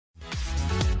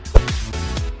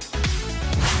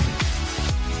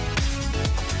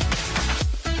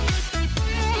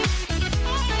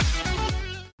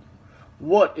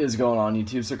What is going on,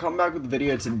 YouTube? So coming back with a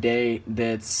video today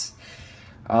that's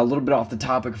a little bit off the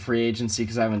topic of free agency,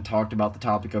 because I haven't talked about the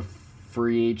topic of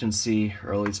free agency,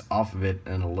 or at least off of it,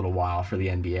 in a little while for the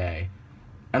NBA.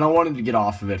 And I wanted to get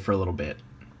off of it for a little bit.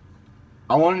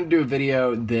 I wanted to do a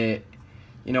video that,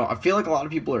 I feel like a lot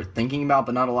of people are thinking about,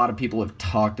 but not a lot of people have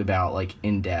talked about, like,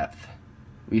 in depth,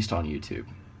 at least on YouTube.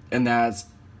 And that's,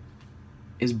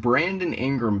 is Brandon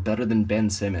Ingram better than Ben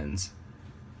Simmons?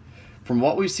 From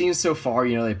what we've seen so far,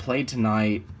 they played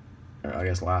tonight, or I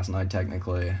guess last night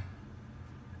technically,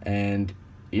 and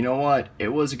you know what? It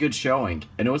was a good showing,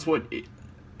 and it was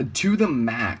to the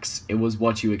max, it was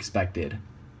what you expected.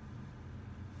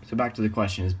 So back to the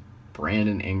question, is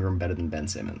Brandon Ingram better than Ben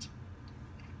Simmons?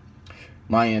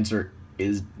 My answer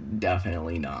is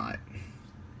definitely not.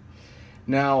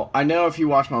 Now, I know if you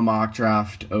watched my mock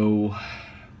draft, a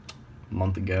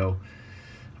month ago,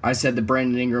 I said that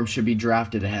Brandon Ingram should be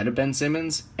drafted ahead of Ben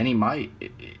Simmons, and he might.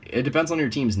 It depends on your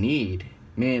team's need.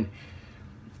 Man,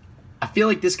 I feel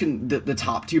like the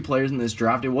top two players in this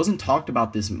draft, it wasn't talked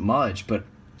about this much, but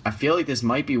I feel like this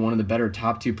might be one of the better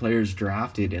top two players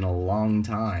drafted in a long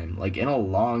time. Like, in a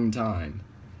long time.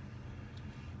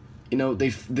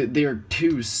 They are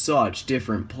two such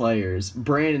different players.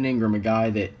 Brandon Ingram, a guy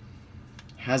that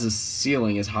has a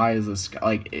ceiling as high as the sky,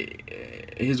 like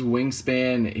his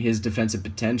wingspan, his defensive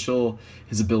potential,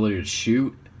 his ability to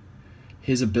shoot,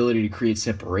 his ability to create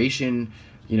separation,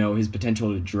 his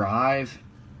potential to drive.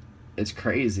 It's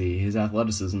crazy. His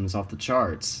athleticism is off the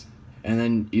charts. And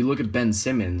then you look at Ben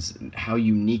Simmons, how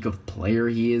unique of player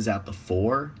he is at the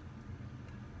four.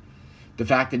 The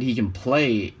fact that he can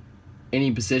play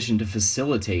any position to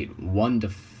facilitate 1 to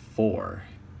 4.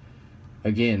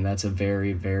 Again, that's a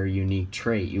very, very unique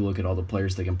trait. You look at all the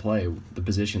players that can play the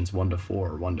positions 1 to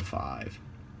 4, 1 to 5.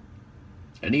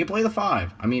 And he can play the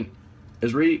 5. I mean,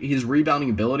 his rebounding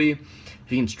ability, if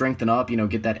he can strengthen up,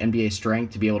 get that NBA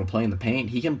strength to be able to play in the paint,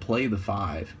 he can play the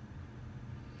 5.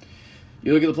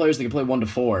 You look at the players that can play 1 to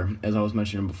 4, as I was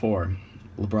mentioning before.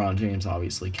 LeBron James,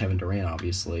 obviously. Kevin Durant,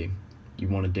 obviously. You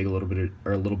want to dig a little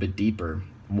bit deeper.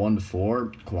 1 to 4,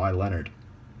 Kawhi Leonard.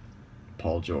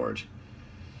 Paul George.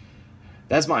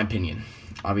 That's my opinion.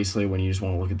 Obviously, when you just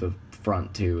want to look at the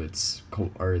front too, it's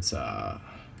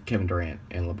Kevin Durant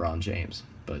and LeBron James.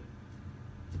 But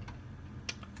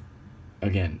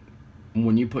again,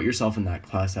 when you put yourself in that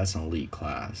class, that's an elite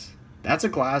class. That's a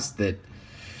class that,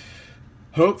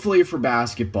 hopefully for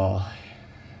basketball,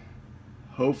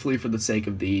 hopefully for the sake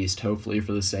of the East, hopefully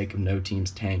for the sake of no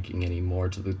teams tanking anymore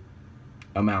to the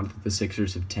amount that the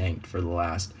Sixers have tanked for the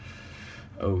last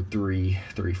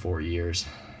 4 years.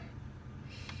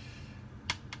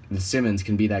 The Simmons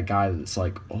can be that guy that's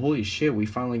like, holy shit, we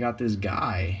finally got this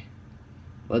guy.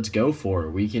 Let's go for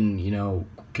it. We can,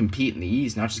 compete in the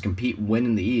East, not just compete, win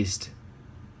in the East.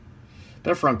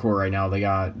 Their front court right now, they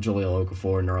got Jahlil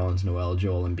Okafor, Nerlens Noel,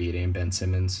 Joel Embiid, and Ben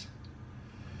Simmons.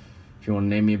 If you want to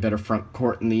name me a better front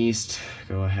court in the East,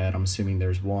 go ahead. I'm assuming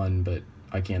there's one, but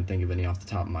I can't think of any off the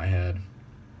top of my head.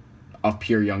 Of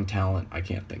pure young talent, I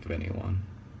can't think of anyone.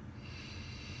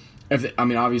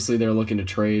 Obviously they're looking to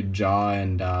trade Ja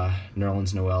and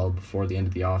Nerlens Noel before the end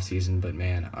of the offseason, but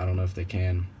man, I don't know if they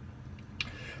can.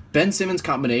 Ben Simmons'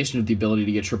 combination of the ability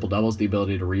to get triple-doubles, the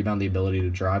ability to rebound, the ability to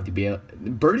drive,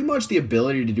 pretty much the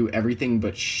ability to do everything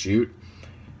but shoot.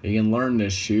 If you can learn to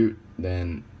shoot,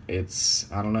 then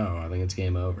it's, I don't know, I think it's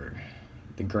game over.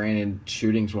 Granted,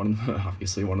 shooting's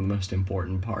obviously one of the most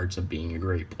important parts of being a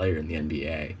great player in the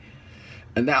NBA.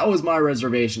 And that was my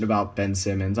reservation about Ben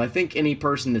Simmons. I think any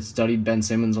person that studied Ben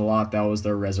Simmons a lot, that was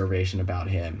their reservation about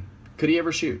him. Could he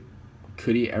ever shoot?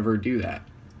 Could he ever do that?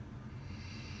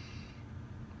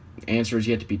 The answer is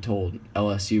yet to be told.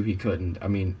 LSU, he couldn't.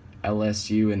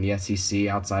 LSU and the SEC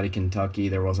outside of Kentucky,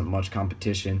 there wasn't much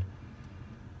competition.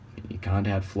 You kind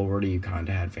of had Florida, you kind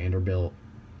of had Vanderbilt.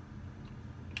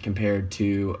 Compared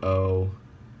to,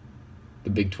 the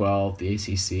Big 12, the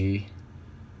ACC,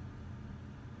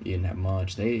 you didn't have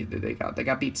much. They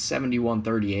got beat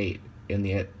 71-38 in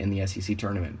the SEC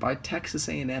tournament by Texas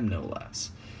A&M, no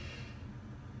less.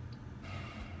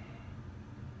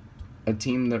 A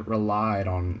team that relied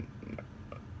on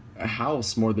a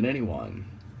house more than anyone.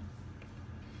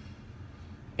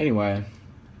 Anyway,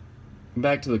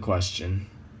 back to the question.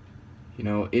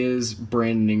 Is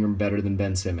Brandon Ingram better than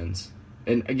Ben Simmons?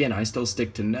 And again, I still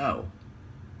stick to no.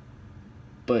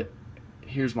 But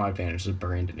here's my advantage with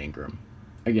Brandon Ingram.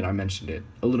 Again, I mentioned it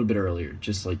a little bit earlier,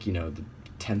 just like, the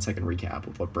 10-second recap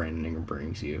of what Brandon Ingram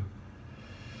brings you.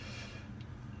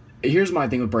 Here's my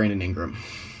thing with Brandon Ingram.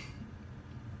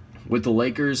 With the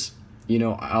Lakers,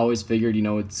 I always figured,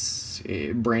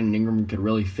 Brandon Ingram could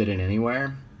really fit in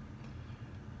anywhere.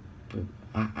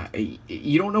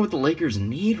 You don't know what the Lakers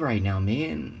need right now,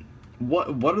 man. What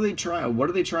are they trying? What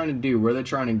are they trying to do? Where are they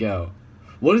trying to go?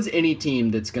 What is any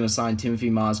team that's going to sign Timothy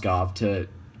Mozgov to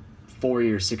 4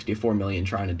 years, $64 million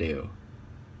trying to do?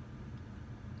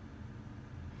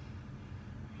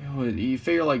 You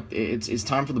figure like it's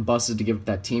time for the Buses to give up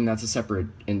that team. That's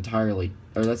an entirely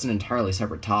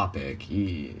separate topic.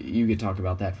 You could talk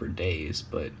about that for days,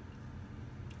 but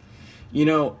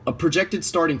a projected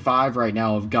starting five right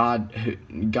now of God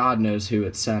knows who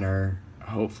at center.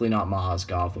 Hopefully not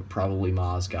Mozgov, but probably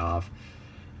Mozgov.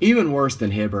 Even worse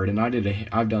than Hibbert, and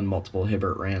I've done multiple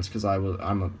Hibbert rants because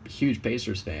I'm a huge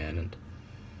Pacers fan, and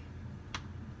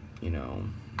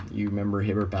you remember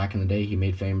Hibbert back in the day. He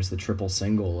made famous the triple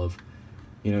single of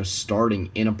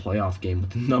starting in a playoff game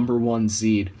with the #1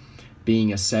 seed,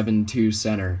 being a 7-2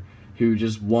 center who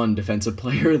just won Defensive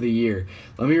Player of the Year.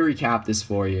 Let me recap this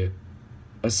for you.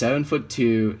 A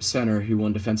 7'2" center who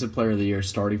won Defensive Player of the Year,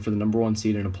 starting for the #1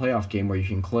 seed in a playoff game where you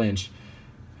can clinch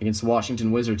against the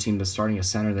Washington Wizards team that's starting a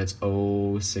center that's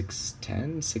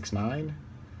 6'10", 6'9".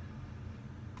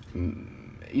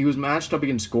 He was matched up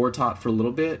against Gortat for a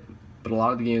little bit, but a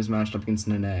lot of the games matched up against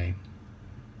Nene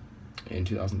in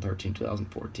 2013,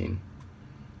 2014.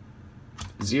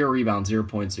 0 rebounds, 0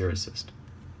 points, 0 assists,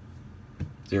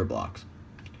 0 blocks.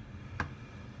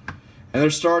 And they're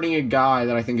starting a guy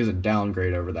that I think is a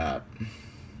downgrade over that.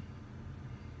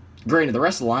 Granted, the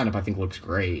rest of the lineup I think looks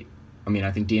great. I mean,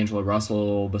 I think D'Angelo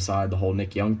Russell, beside the whole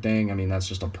Nick Young thing, I mean, that's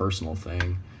just a personal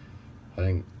thing. I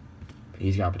think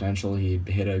he's got potential. He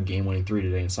hit a game-winning 3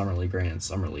 today in Summer League, granted,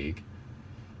 Summer League.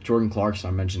 Jordan Clarkson,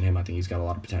 I mentioned him. I think he's got a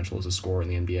lot of potential as a scorer in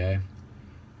the NBA.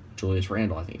 Julius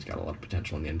Randle, I think he's got a lot of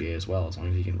potential in the NBA as well, as long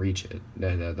as he can reach it.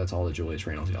 That's all that Julius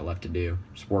Randle's got left to do.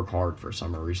 Just work hard for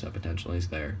summer reset potential. He's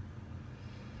there.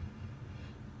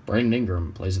 Brandon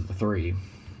Ingram plays at the 3.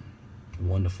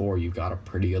 1 to 4, you've got a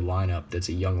pretty good lineup that's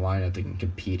a young lineup that can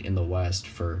compete in the West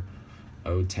for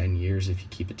 10 years if you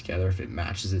keep it together, if it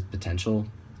matches its potential.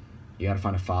 You got to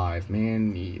find a 5.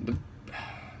 Man,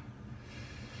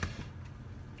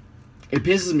 it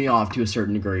pisses me off to a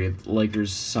certain degree if the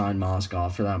Lakers sign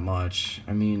Mozgov for that much.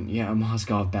 I mean, yeah,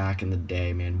 Mozgov back in the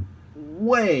day, man,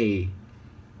 way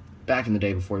back in the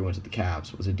day before he went to the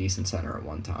Cavs, was a decent center at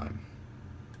one time.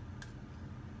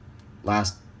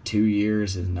 Last 2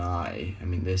 years is not. I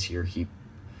mean, this year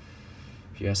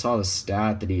I saw the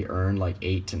stat that he earned like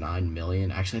 $8 to $9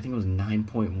 million. Actually, I think it was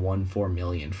 $9.14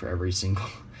 million for every single.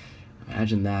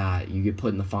 Imagine that. You get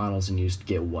put in the finals and you just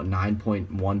get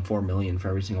 $9.14 million for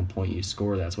every single point you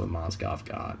score. That's what Mozgov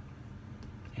got.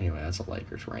 Anyway, that's a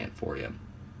Lakers rant for you.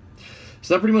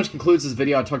 So that pretty much concludes this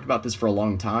video. I talked about this for a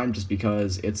long time just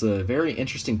because it's a very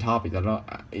interesting topic that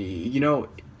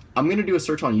I'm going to do a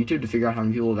search on YouTube to figure out how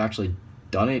many people have actually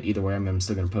done it. Either way, I'm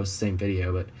still going to post the same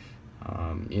video, but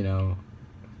I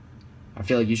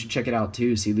feel like you should check it out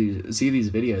too. See these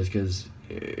videos, because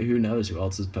who knows who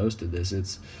else has posted this.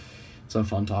 It's a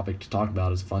fun topic to talk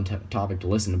about. It's a fun topic to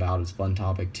listen about. It's a fun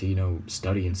topic to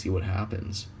study and see what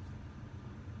happens.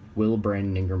 Will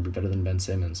Brandon Ingram be better than Ben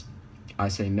Simmons? I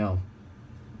say no.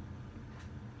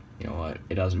 You know what?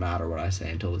 It doesn't matter what I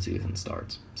say until the season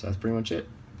starts. So that's pretty much it.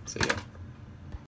 See ya.